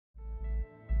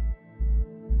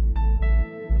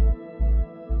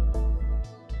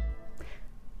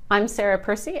I'm Sarah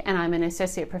Percy, and I'm an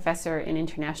Associate Professor in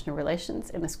International Relations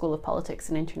in the School of Politics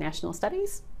and International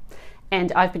Studies.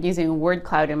 And I've been using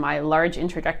Wordcloud in my large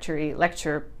introductory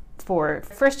lecture for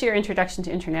first year Introduction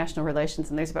to International Relations,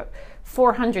 and there's about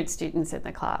 400 students in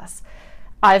the class.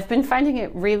 I've been finding it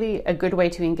really a good way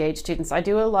to engage students. I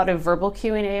do a lot of verbal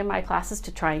Q&A in my classes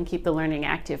to try and keep the learning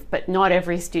active, but not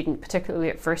every student, particularly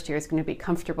at first year, is going to be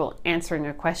comfortable answering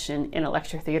a question in a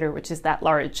lecture theatre, which is that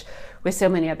large with so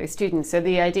many other students. So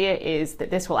the idea is that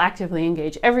this will actively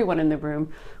engage everyone in the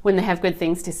room when they have good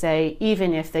things to say,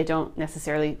 even if they don't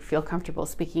necessarily feel comfortable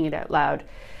speaking it out loud.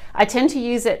 I tend to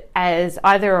use it as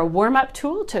either a warm-up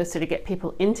tool to sort of get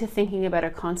people into thinking about a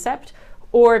concept,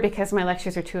 or because my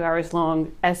lectures are 2 hours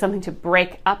long, as something to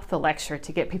break up the lecture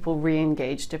to get people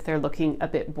re-engaged if they're looking a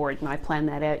bit bored, and I plan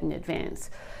that out in advance.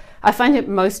 I find it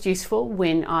most useful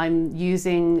when I'm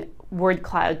using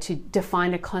Wordcloud to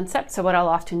define a concept. So what I'll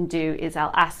often do is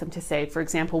I'll ask them to say, for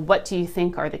example, what do you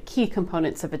think are the key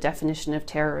components of a definition of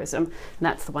terrorism? And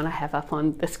that's the one I have up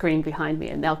on the screen behind me.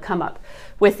 And they'll come up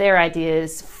with their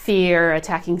ideas: fear,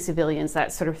 attacking civilians,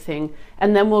 that sort of thing.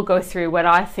 And then we'll go through what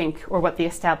I think, or what the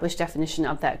established definition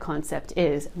of that concept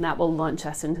is, and that will launch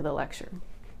us into the lecture.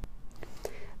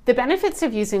 The benefits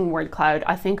of using Wordcloud,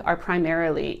 I think, are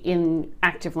primarily in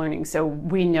active learning. So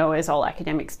we know, as all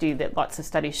academics do, that lots of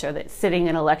studies show that sitting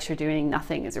in a lecture doing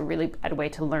nothing is a really bad way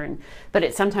to learn. But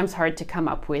it's sometimes hard to come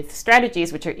up with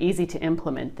strategies which are easy to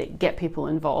implement that get people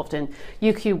involved. And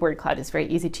UQwordcloud is very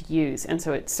easy to use. And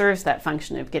so it serves that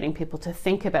function of getting people to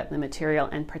think about the material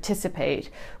and participate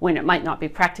when it might not be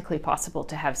practically possible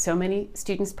to have so many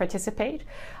students participate.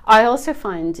 I also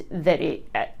find that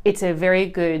it's a very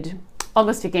good,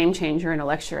 almost a game changer in a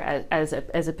lecture as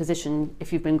a position,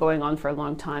 if you've been going on for a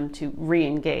long time, to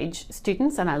re-engage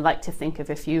students. And I like to think of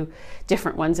a few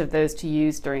different ones of those to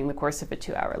use during the course of a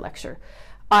 2-hour lecture.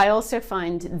 I also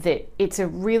find that it's a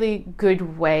really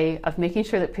good way of making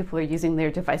sure that people are using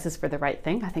their devices for the right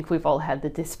thing. I think we've all had the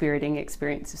dispiriting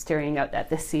experience of staring out at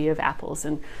the sea of apples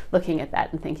and looking at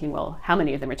that and thinking, well, how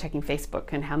many of them are checking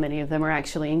Facebook and how many of them are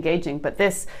actually engaging? But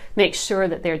this makes sure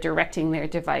that they're directing their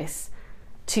device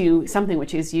to something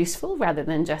which is useful, rather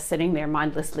than just sitting there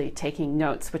mindlessly taking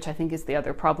notes, which I think is the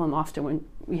other problem often when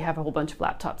we have a whole bunch of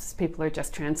laptops. People are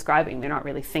just transcribing, they're not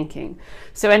really thinking.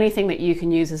 So anything that you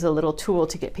can use as a little tool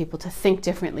to get people to think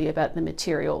differently about the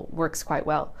material works quite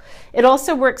well. It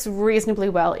also works reasonably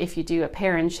well if you do a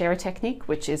pair and share technique,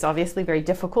 which is obviously very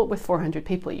difficult with 400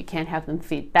 people. You can't have them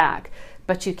feed back,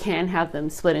 but you can have them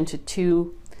split into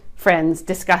two friends,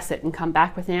 discuss it, and come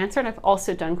back with an answer. And I've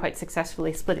also done quite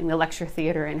successfully splitting the lecture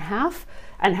theatre in half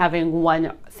and having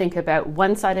one think about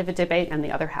one side of a debate and the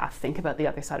other half think about the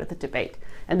other side of the debate,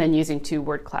 and then using 2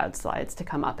 Wordcloud slides to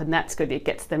come up. And that's good. It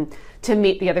gets them to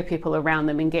meet the other people around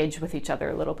them, engage with each other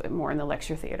a little bit more in the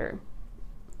lecture theatre.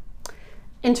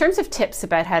 In terms of tips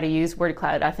about how to use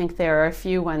Wordcloud, I think there are a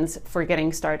few ones for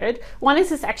getting started. One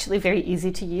is it's actually very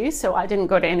easy to use. So I didn't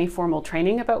go to any formal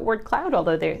training about Wordcloud,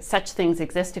 although such things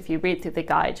exist. If you read through the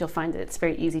guide, you'll find that it's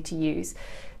very easy to use.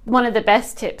 One of the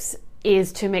best tips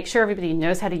is to make sure everybody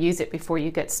knows how to use it before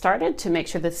you get started, to make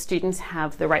sure the students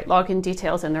have the right login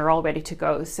details and they're all ready to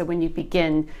go. So when you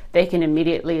begin, they can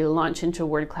immediately launch into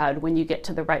Wordcloud when you get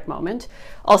to the right moment.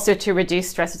 Also, to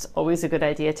reduce stress, it's always a good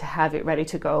idea to have it ready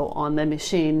to go on the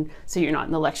machine so you're not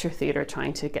in the lecture theatre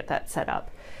trying to get that set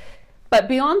up. But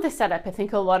beyond the setup, I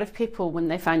think a lot of people, when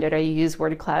they find out I use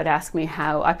Wordcloud, ask me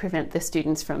how I prevent the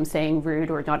students from saying rude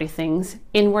or naughty things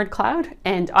in Wordcloud.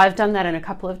 And I've done that in a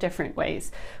couple of different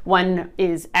ways. One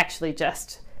is actually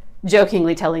just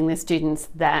jokingly telling the students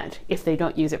that if they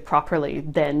don't use it properly,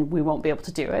 then we won't be able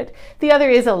to do it. The other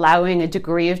is allowing a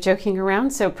degree of joking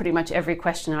around. So pretty much every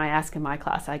question I ask in my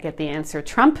class, I get the answer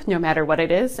Trump, no matter what it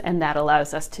is. And that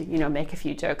allows us to, make a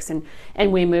few jokes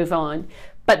and we move on.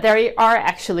 But there are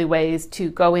actually ways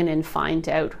to go in and find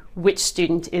out which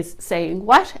student is saying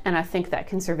what, and I think that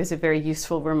can serve as a very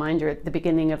useful reminder at the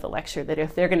beginning of the lecture that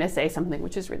if they're going to say something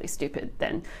which is really stupid,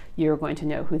 then you're going to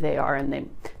know who they are, and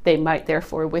they might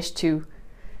therefore wish to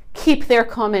keep their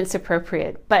comments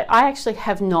appropriate. But I actually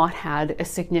have not had a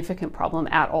significant problem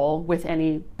at all with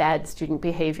any bad student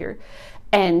behavior,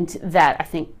 and that I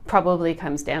think probably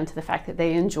comes down to the fact that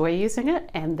they enjoy using it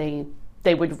and they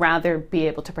would rather be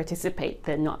able to participate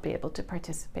than not be able to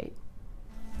participate.